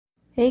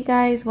Hey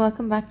guys,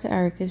 welcome back to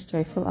Erica's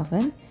Joyful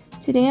Oven.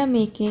 Today I'm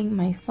making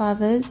my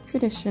father's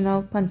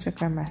traditional Ponche De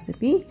Crème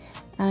recipe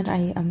and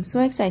I am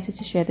so excited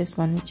to share this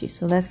one with you.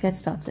 So let's get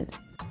started.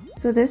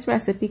 So this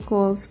recipe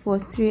calls for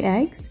 3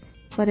 eggs,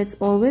 but it's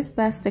always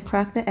best to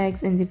crack the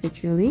eggs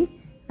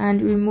individually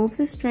and remove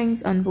the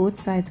strings on both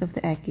sides of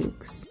the egg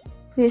yolks.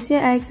 Place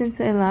your eggs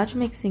into a large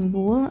mixing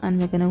bowl and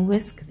we're going to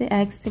whisk the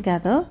eggs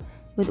together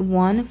with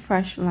 1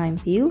 fresh lime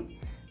peel.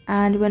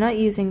 And we're not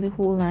using the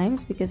whole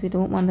limes because we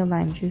don't want the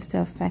lime juice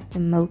to affect the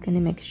milk in the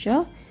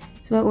mixture,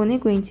 so we're only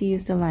going to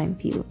use the lime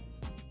peel.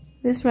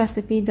 This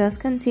recipe does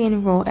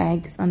contain raw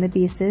eggs on the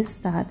basis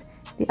that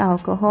the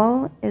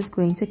alcohol is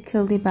going to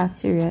kill the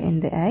bacteria in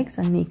the eggs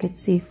and make it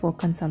safe for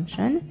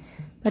consumption.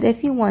 But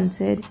if you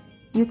wanted,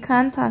 you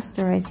can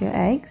pasteurize your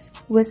eggs,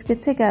 whisk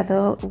it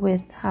together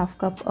with ½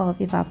 cup of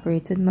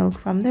evaporated milk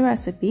from the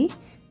recipe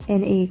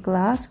in a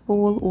glass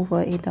bowl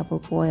over a double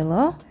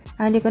boiler.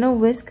 And you're going to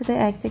whisk the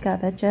egg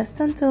together just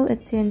until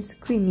it turns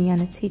creamy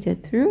and it's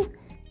heated through.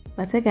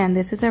 But again,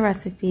 this is a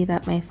recipe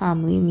that my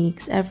family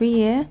makes every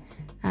year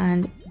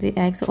and the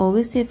eggs are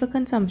always safe for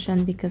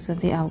consumption because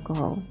of the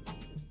alcohol.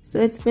 So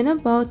it's been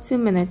about 2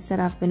 minutes that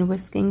I've been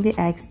whisking the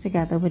eggs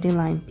together with the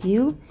lime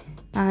peel,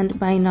 and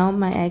by now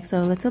my eggs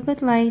are a little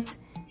bit light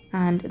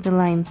and the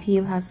lime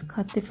peel has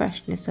cut the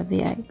freshness of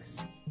the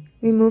eggs.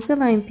 Remove the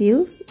lime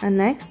peels and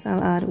next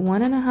I'll add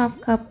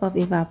 1½ cup of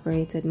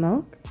evaporated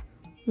milk,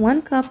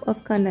 1 cup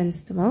of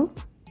condensed milk,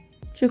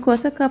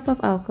 3/4 cup of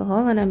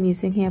alcohol, and I'm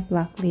using here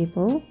Black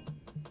Label,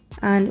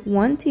 and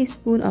 1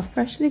 teaspoon of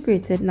freshly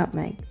grated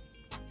nutmeg.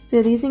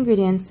 Stir these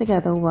ingredients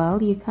together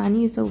well. You can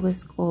use a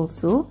whisk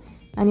also,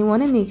 and you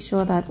want to make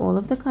sure that all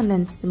of the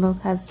condensed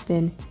milk has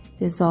been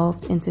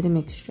dissolved into the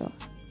mixture.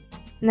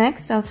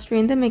 Next, I'll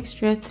strain the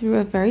mixture through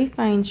a very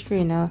fine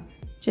strainer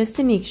just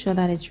to make sure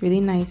that it's really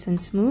nice and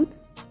smooth.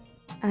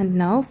 And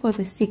now for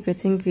the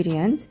secret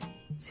ingredient.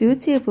 2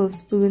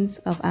 tablespoons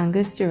of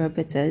Angostura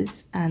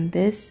Bitters, and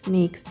this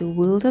makes the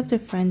world of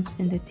difference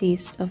in the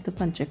taste of the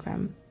Ponche De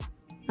Crème.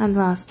 And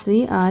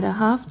lastly, add a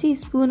 ½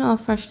 teaspoon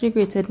of freshly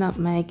grated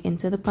nutmeg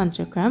into the Ponche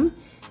De Crème,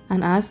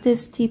 and as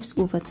this steeps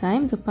over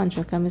time, the Ponche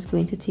De Crème is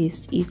going to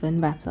taste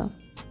even better.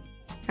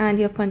 And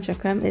your Ponche De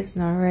Crème is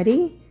now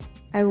ready.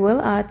 I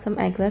will add some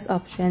eggless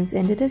options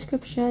in the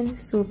description,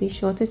 so be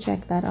sure to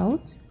check that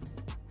out.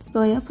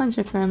 Store your Ponche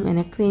De Crème in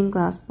a clean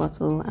glass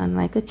bottle, and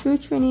like a true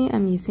Trini,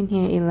 I'm using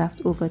here a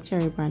leftover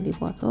cherry brandy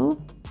bottle.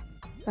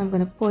 So I'm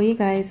going to pour you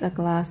guys a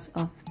glass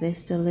of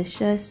this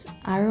delicious,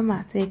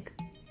 aromatic,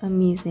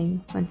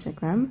 amazing Ponche De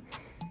Crème,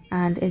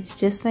 and it's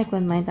just like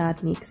when my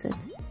dad makes it.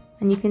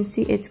 And you can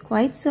see it's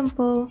quite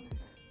simple,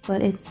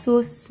 but it's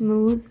so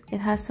smooth.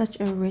 It has such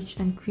a rich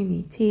and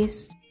creamy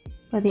taste.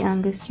 But the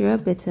Angostura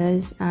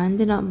Bitters and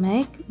the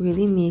nutmeg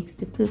really makes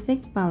the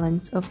perfect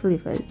balance of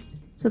flavors.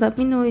 So let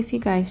me know if you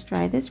guys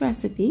try this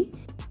recipe.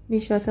 Be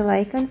sure to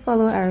like and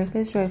follow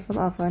Erica's Joyful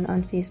Oven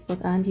on Facebook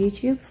and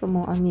YouTube for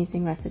more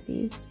amazing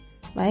recipes.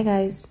 Bye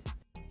guys!